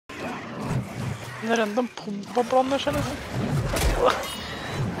En random bombablander seg liksom.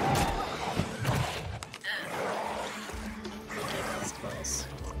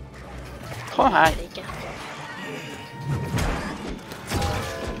 Kom her.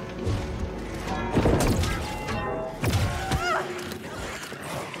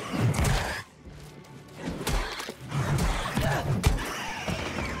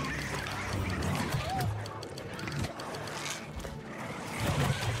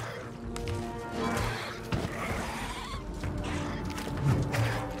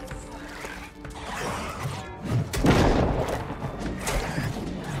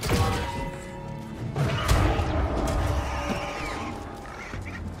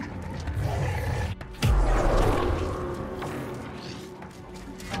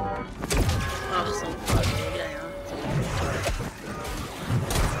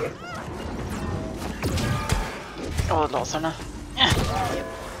 Åh, laserne. Jeg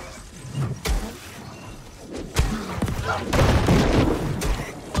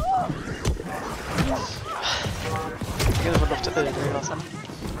kunne fått lov til å ødelegge laserne.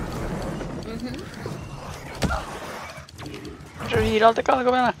 Så du gir alt jeg kan,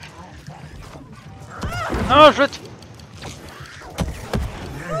 kom igjen da. Åh, slutt!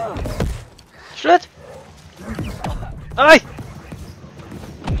 Slutt! Nei!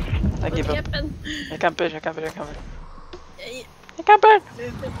 Jeg gir opp. Jeg camper. Jeg camper!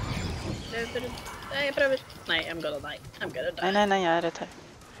 Løper. Nei, jeg prøver. Nei, I'm gonna die. Nei, jeg er rett her.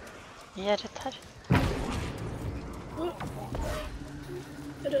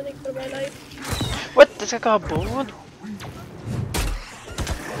 Running for my life. What? Jeg skal ikke ha båd.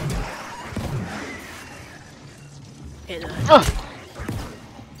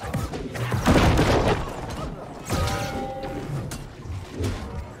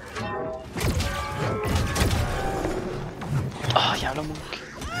 Jævla munk.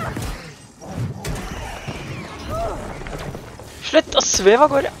 Slutt å sveve av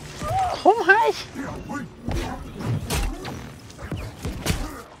gårde. Kom her.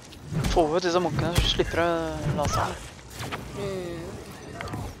 Få ut disse munkene, så slipper du laserne.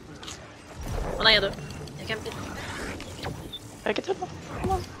 Å nei, jeg dør. Jeg camper. Jeg er ikke til nå.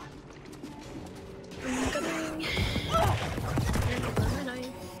 Kom an.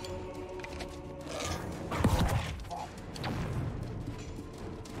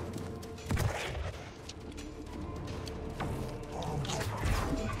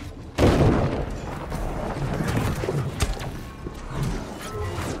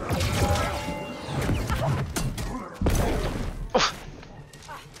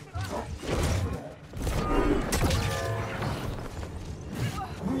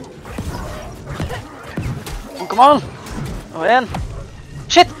 Kom an! Og en.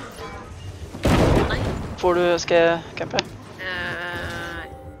 Shit! Får du, skal jeg campe?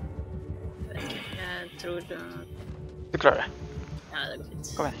 Jeg tror du... Du klarer det. Ja, det går fint.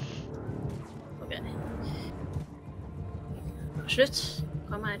 Kom igjen. Ok. Slutt.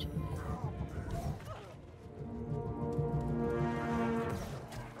 Kom her.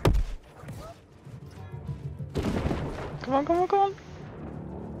 Kom an.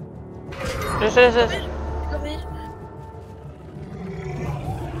 Rest. Kommer.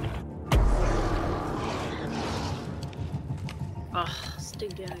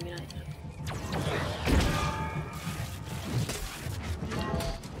 Stygge greier.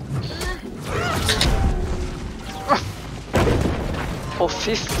 Å,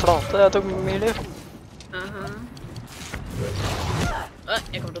 fy flate, jeg tok mye liv.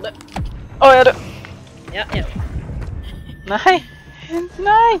 Jeg kommer til å dø. Å, jeg er død. Ja, jeg død. Nei!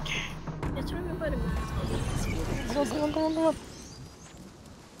 Jeg tror vi bare må... Kom an.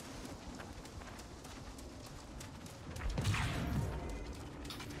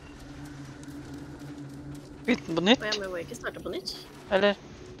 Bytten på nytt? Og jeg må jo ikke starte på nytt. Eller,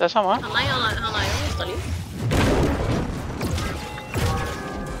 det er samme. Nei, han er jo mistet liv.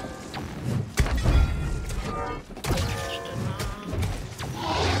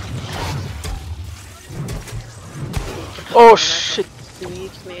 Åh, shit.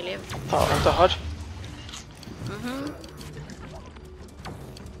 Sykt mye liv. Ta alt jeg har.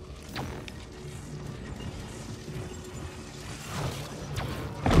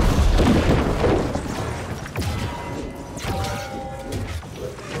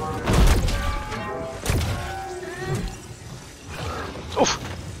 Uff.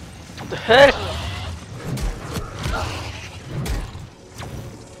 Det her.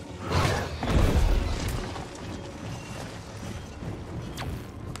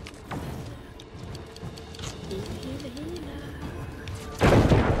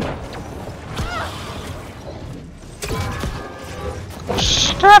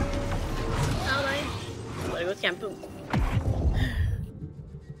 Stopp! Ja, nei. ut campen.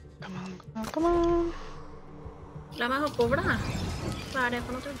 Come on, come on, come on. La meg hoppe over da. Hva er det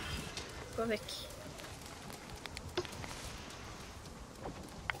for noe tull? Gå vekk.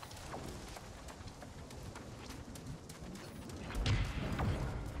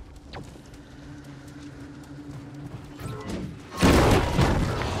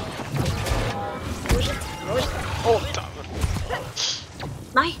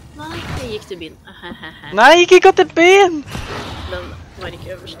 Nei, jeg gikk til byen. Nei, ikke gå til byen! Den var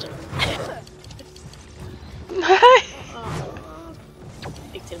ikke øverst. Nei!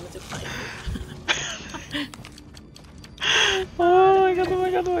 Fikk til og med til feil. Oh my god.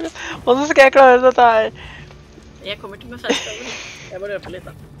 Hvordan skal jeg klare dette her? Jeg kommer til med fest over. Jeg må løpe litt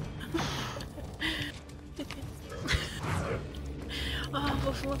da.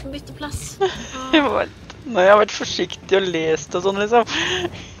 Hvorfor måtte den bytte plass? Nå har jeg vært forsiktig og lest og sånn, liksom.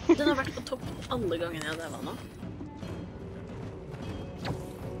 Den har vært på topp alle gangene jeg har nå.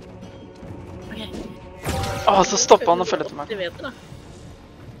 Ok. Så stoppet han og følge etter meg. De vet det da.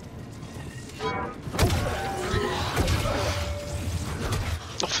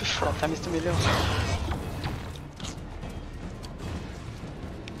 Fy flate, jeg mister miljø.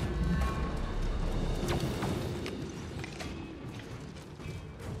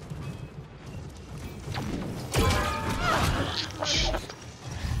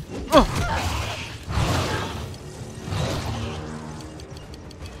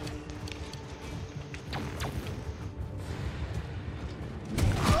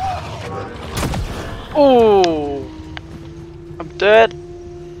 I'm dead.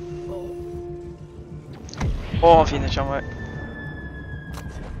 Han finisher meg.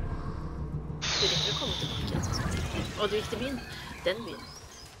 Du rekker å komme tilbake. Og du gikk til byen. Den byen.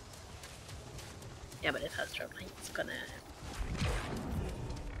 Jeg bare fast travel hit, så kan jeg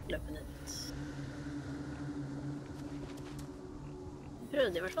løpe ned ut.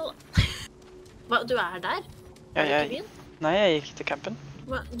 Prøvde i hvert fall da. Hva, du er der? Ja, er du i byen? Nei, jeg gikk til campen.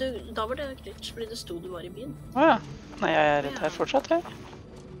 Da var det glitch, fordi det sto du var i byen. Ja. Nei, jeg er rett her fortsatt, jeg.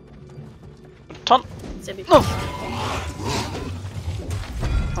 Ta den! Nå!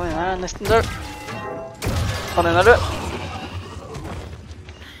 Han ene er nesten død. Han ene er død.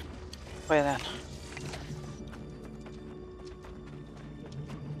 Og en igjen.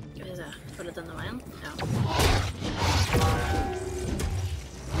 Skal vi se, følge denne veien? Ja.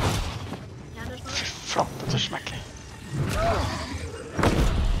 Fy flate, det smekker.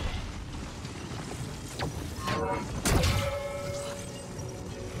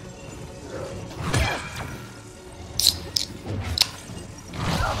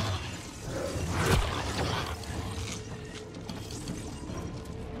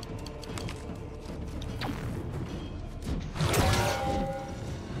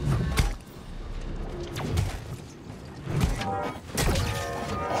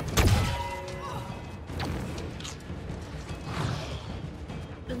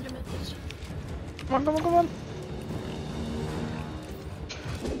 Kom on.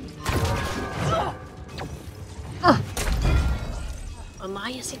 Å nei,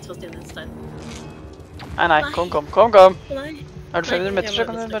 jeg sitter fast inne i en stein. Nei, kom. Nei. Er du 500 meter, så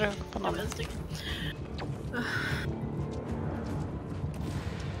kan du bare gå på den andre.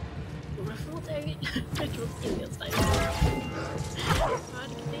 Hvorfor måtte jeg ikke måtte inn i en stein? Hva er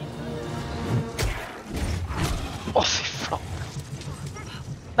det ikke det? Fy flate.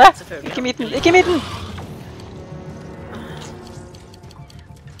 Nei, ikke i midten!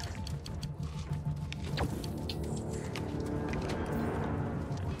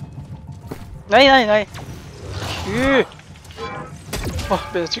 Nei!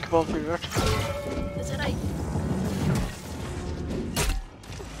 Ble jeg trykket på alt mulig rart. Jeg ser deg.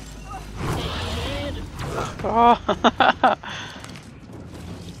 Bra!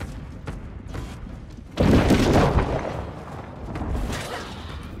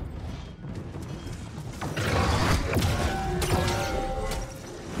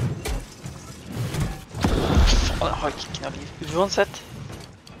 Jeg har ikke noe liv, uansett.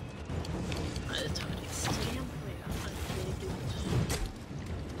 Nei, det tar ekstremt mye.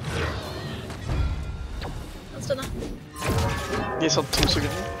 Han stønner. I sånn 2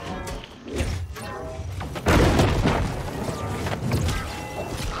 sekunder.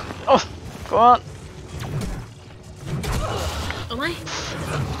 Kom an! Å nei!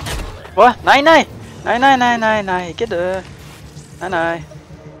 Hva? Nei, ikke dø. Nei.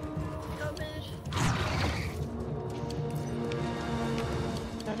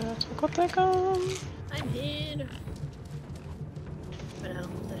 Så godt jeg kan. I'm here. Hvor er han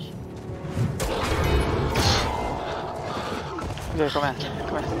der? Ok, kom igjen.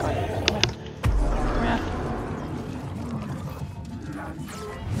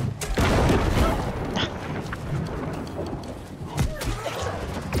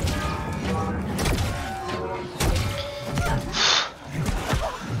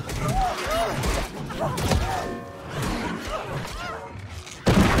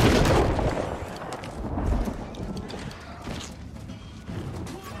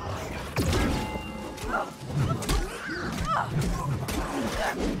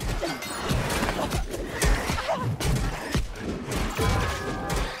 Jeg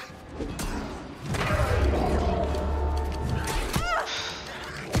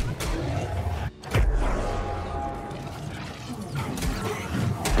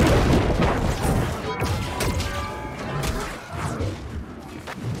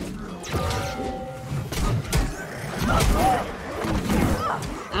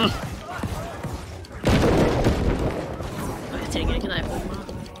trenger ikke deg på meg.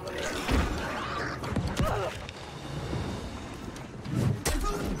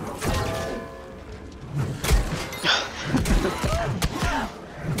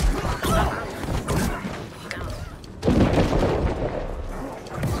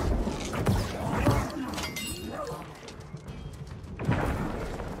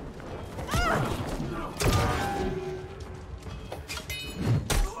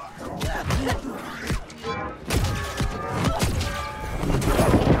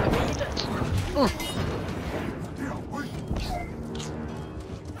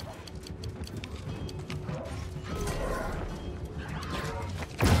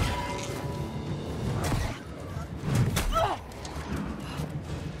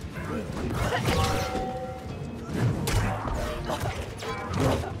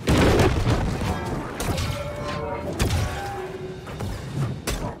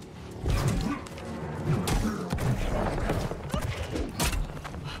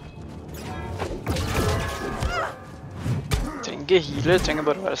 Trenger ikke healer, trenger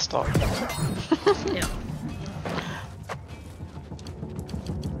bare å være sta. Ja.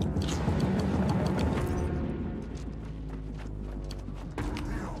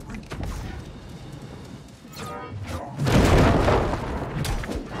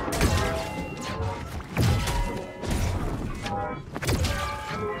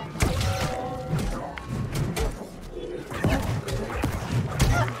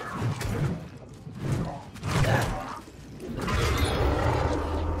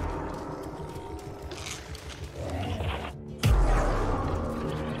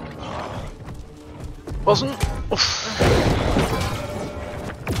 Åssen? Uff.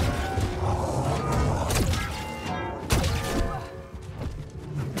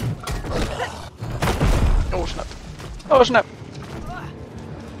 Åh, snap. Åh, snap.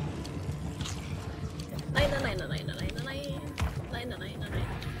 Nei.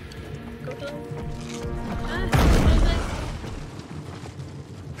 Gå til den. Nei.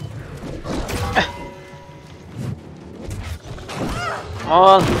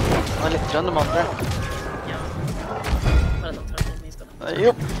 Åh, det var litt rønn de andre. Ja. Bare nå tror jeg vi skal da.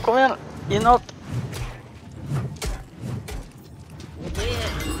 Jo, kom igjen. Innåt.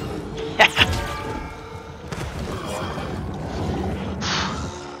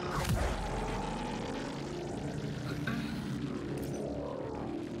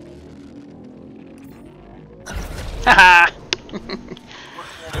 Haha.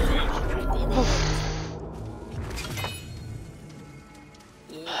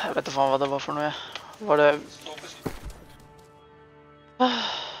 Jeg vet ikke faen hva det var for noe. Var det...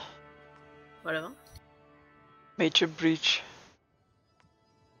 Var det hva? Major breach.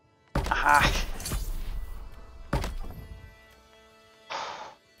 Aha.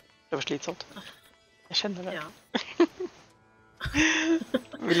 Det var slitsomt. Jeg kjenner det. Ja.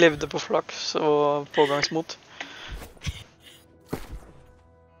 Vi levde på flaks og pågangsmot.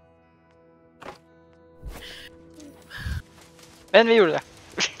 Men vi gjorde det.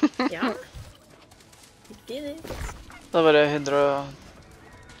 Ja. Det er det. Da var det 100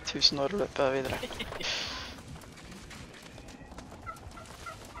 000 år å løpe videre.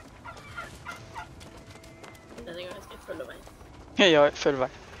 Denne gangen skal jeg følge veien. Ja, følg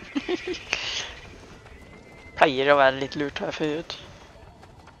vei. Pleier å være litt lurt, har jeg funnet ut.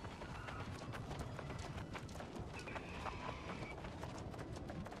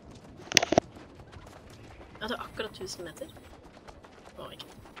 Ja, det er akkurat 1000 meter. Å, ikke.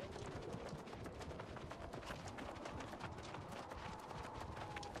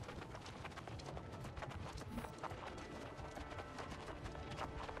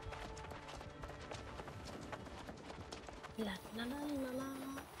 La la la la la.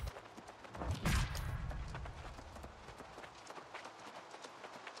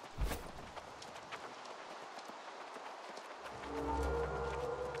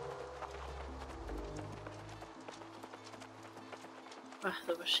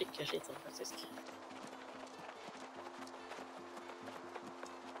 Det var skikkelig slitsomt, faktisk.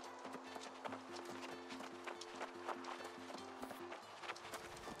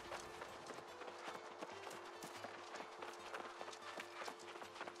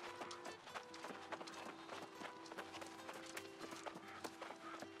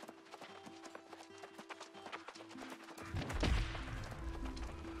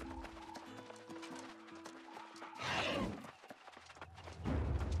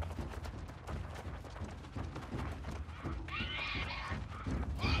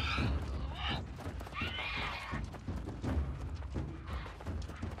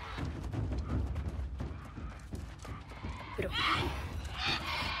 Brokk.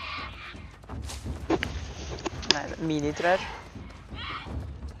 Nei, minitrær.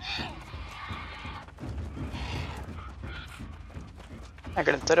 Jeg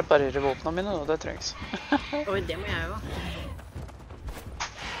glemte å reparere våpnene mine, og det trengs. Oi, det må jeg jo.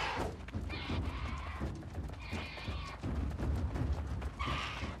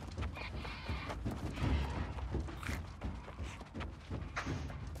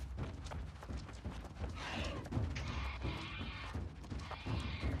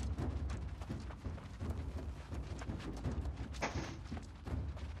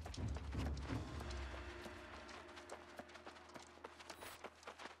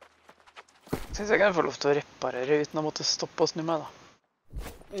 Synes jeg kan få lov til å reparere uten å måtte stoppe og snu meg, da.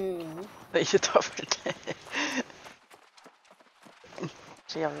 Det er ikke tavelt.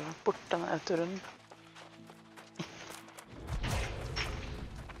 Så jævlig langt bort, denne autorunden.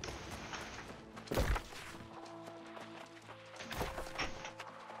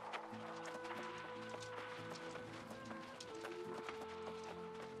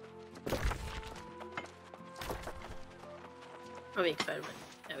 Og vi gikk feil, men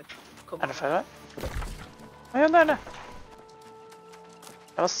jeg vet ikke. Er det feil vei? Ja, det er det.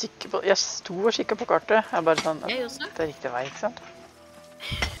 Jeg var sikker på... Jeg sto og kikket på kartet. Jeg bare sånn... Jeg også. Det er riktig vei, ikke sant?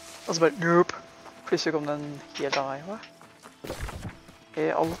 Og så bare... Nope. Plutselig kom det en helt annen vei.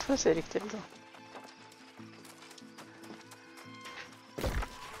 Alt for å se riktig ut, da.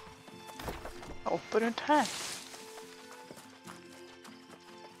 Opp og rundt her.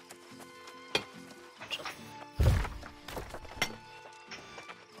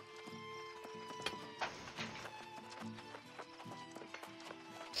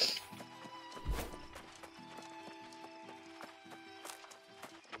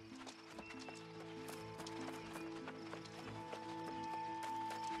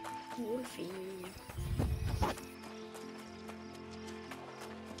 Wolfie.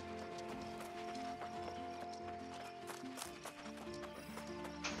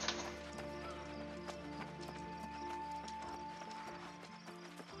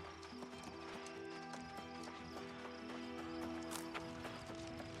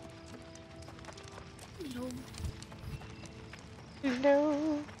 No. Hello.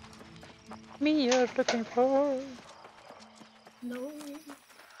 Me you're looking for. No.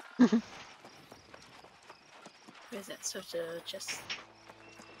 Where's that sort of chest?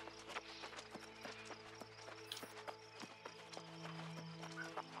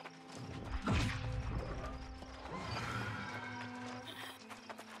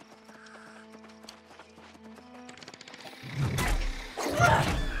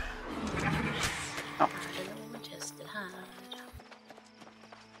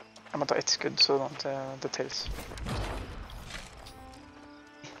 Jeg må ta ett skudd, sånn at det tels.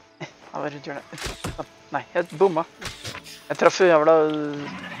 Ja, hva gjør det? Nei, jeg bomma. Jeg traff jo jævla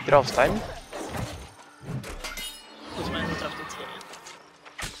gravsteinen. Noe som jeg traff den tre.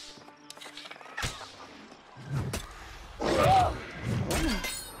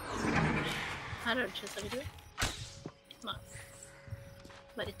 Her er det ikke så vidt. Nei.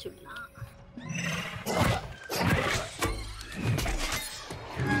 Bare tulla.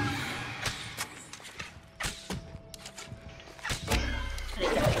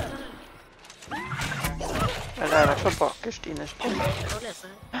 Det er i hvert fall bakerst, innerst. Jeg må lese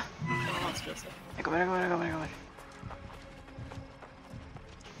her. Det var vanskelig å se. Jeg kommer.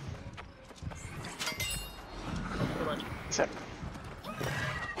 Se.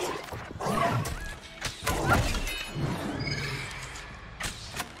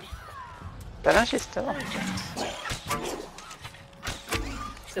 Det er en kiste, da.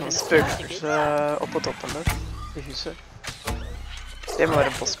 En spøkelse oppå toppen der, i huset. Det må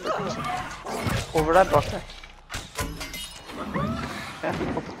være en bossspøkelse. Over der, bak der. Ja,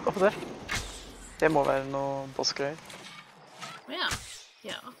 oppå der. Det må være noe bossgreier. Ja,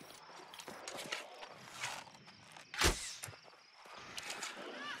 ja.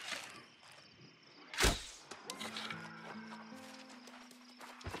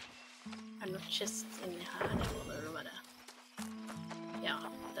 Er det noe chest inni her? Det må det være. Ja,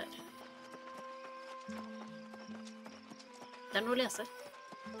 der. Det er noe å lese.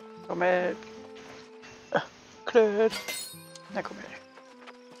 Kommer. Klør. Jeg kommer.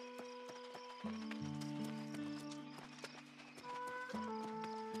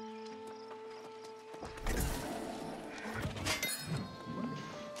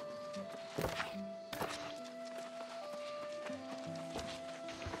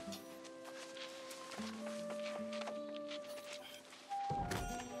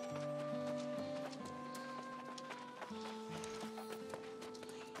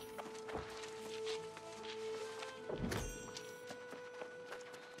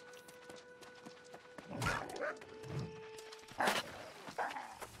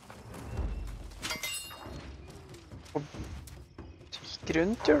 Gikk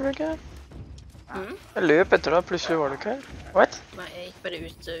rundt, gjorde du ikke? Mm? Jeg løp etter deg, plutselig var du ikke her. What? Nei, jeg gikk bare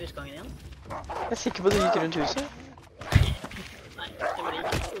ut utgangen igjen. Jeg er sikker på at du gikk rundt huset. Nei, det var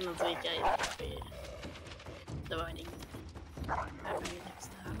ikke sånn, så gikk jeg inn. Fordi det var ingen. Er det mye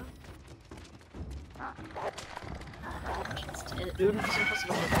tekst her da? En ulv som passer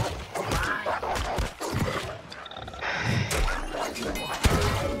på det. Nei.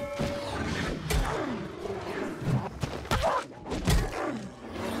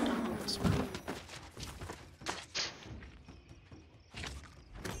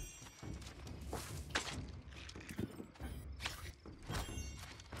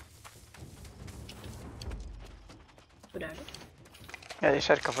 Hvor er du? Jeg er i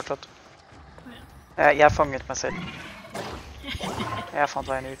kjerka fortsatt. Å ja. Jeg fanget meg selv. Jeg fant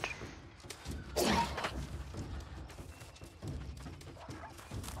veien ut.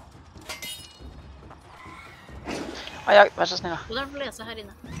 Ja, vær så snill da. Og da får du lese her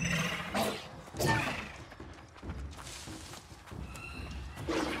inne.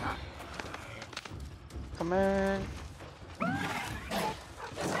 Kommer.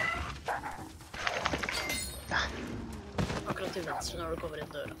 Akkurat til venstre når du kommer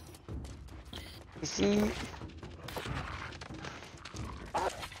inn døra. Easy.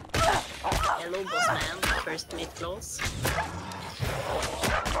 Hello, boss man. First meet close.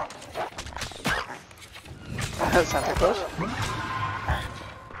 Santa Claus.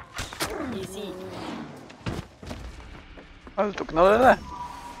 Easy. Ja, du tok den allerede.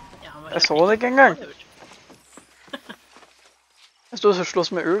 Ja, han var Jeg så det ikke engang. lurt. Jeg stod og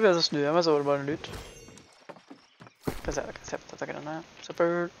slåss med ulv, så snudde jeg meg, så var det bare en lut. Skal vi se på dette grønne.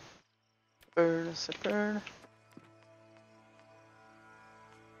 Søppel. Søppel, søppel.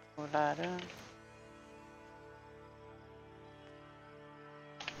 Og lære.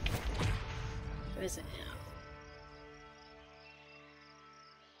 Skal vi se, ja.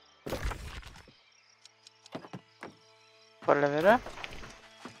 Bare levere.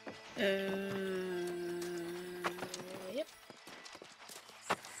 Jep.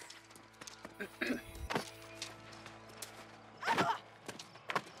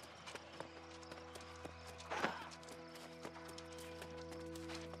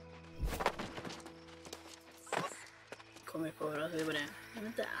 Kom vi på at vi bare... Ja,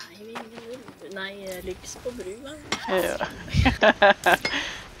 men det er jo ingen... Nei, lyks på brua. Ja.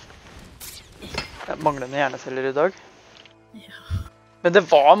 Jeg mangler en hjerneceller i dag. Ja. Men det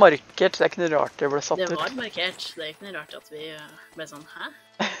var markert, så det er ikke noe rart det ble satt Det ut. var markert. Det er ikke noe rart at vi ble sånn, hæ?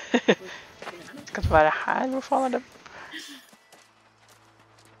 Skal det være her? Hvor faen er det?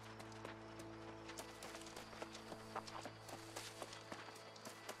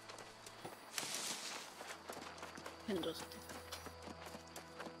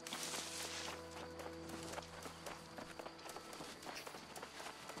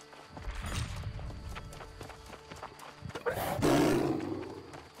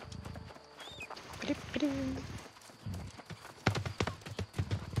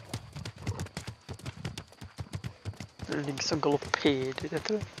 Det ligger så galopperer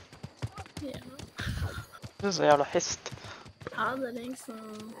etter det. Ja. Det er så jævla hest. Ha det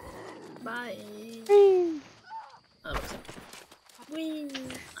liksom. Bye. Ja, det var sånn. Wee.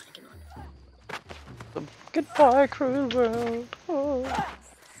 Nei, ikke noe. So, goodbye, cruel world.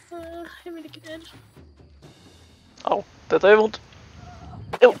 Jeg vil ikke mer. Au, dette gjør vondt.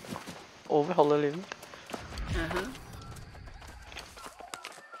 Jo. Over halve livet.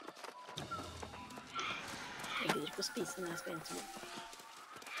 Jeg gidder ikke å spise når jeg skal inn til meg.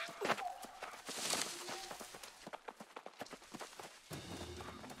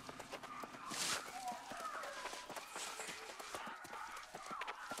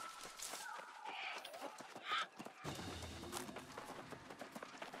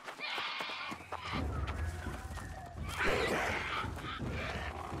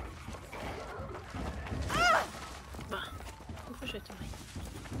 Hva? Hvorfor skjøt du meg?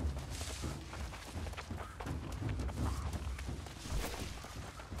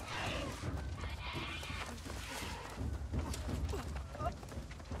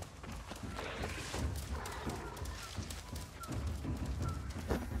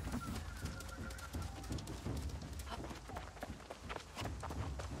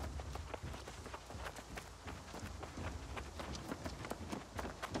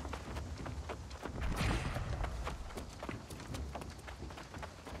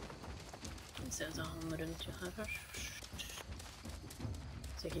 Se ut som han rundt her først.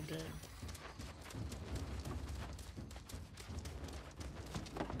 Sikkert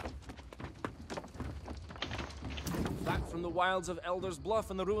Back from from the wilds of Elder's Bluff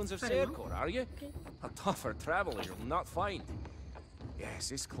and the ruins of Serkor, are you? A tougher traveler you'll not find. Yes,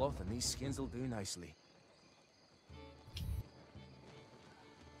 this cloth and these skins will do nicely.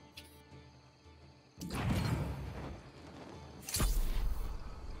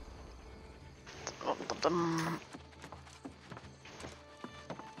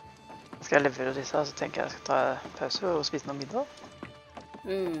 Skal jeg levere disse, så tenker jeg skal ta pause og spise noe middag.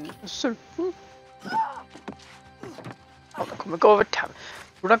 Sulten. Det kommer ikke over tau.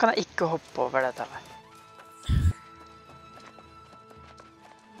 Hvordan kan jeg ikke hoppe over det tauet?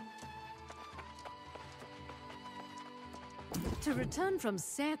 To return from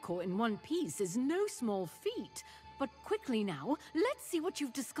Serkor in one piece is no small feat. But quickly now, let's see what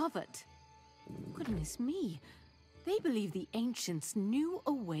you've discovered. Goodness me. They believe the ancients knew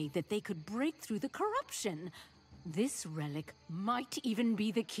a way that they could break through the corruption. This relic might even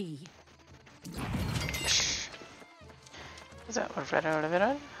be the key. Så var det flere å levere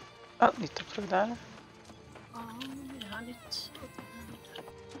her? Ja, nytt oppdrag der. Jeg har litt.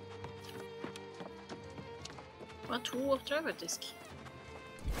 Det var 2 oppdrag faktisk.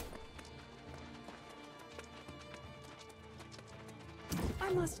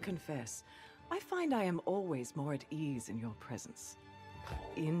 I must confess, I find I am always more at ease in your presence.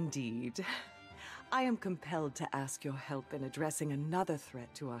 Indeed. I am compelled to ask your help in addressing another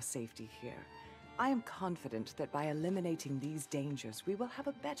threat to our safety here. I am confident that by eliminating these dangers, we will have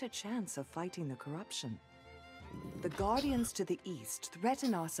a better chance of fighting the corruption. The Guardians to the east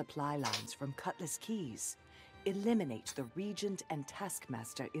threaten our supply lines from Cutlass Keys. Eliminate the Regent and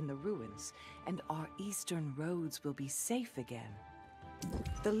Taskmaster in the ruins, and our eastern roads will be safe again.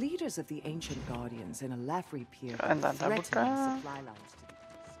 The leaders of the ancient Guardians in a Lafri Pier threaten the supply lines to the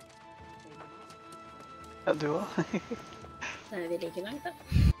east. Ja, du også. Det vil ikke langt da.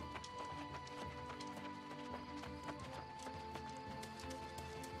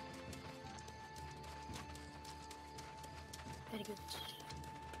 Very good.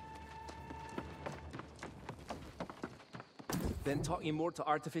 Then talking more to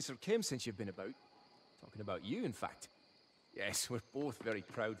Artificer Kim since you've been about. Talking about you, in fact. Yes, we're both very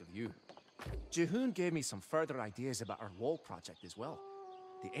proud of you. Jehoon gave me some further ideas about our wall project as well.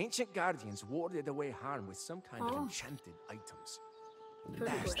 The ancient guardians warded away harm with some kind of enchanted items.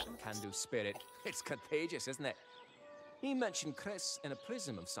 There's the can-do spirit. It's contagious, isn't it? He mentioned Chris in a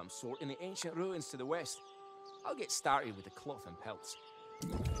prism of some sort in the ancient ruins to the west. I'll get started with the cloth and pelts.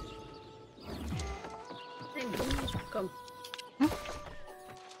 Kom.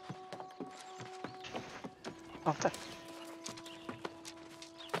 Vent der.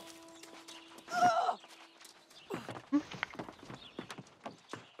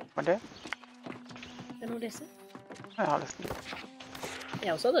 Hva er det? Det er noe å lese. Jeg har lest den.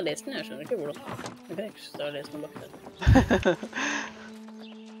 Jeg også hadde lest den, jeg skjønner ikke hvordan. Jeg kan ikke stå og lese den bak der.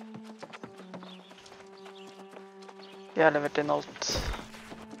 Jeg har levert inn alt.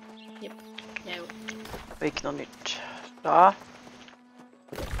 Jep, jeg jo. Og ikke noe nytt. Da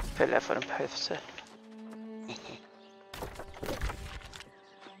føler jeg for en pause.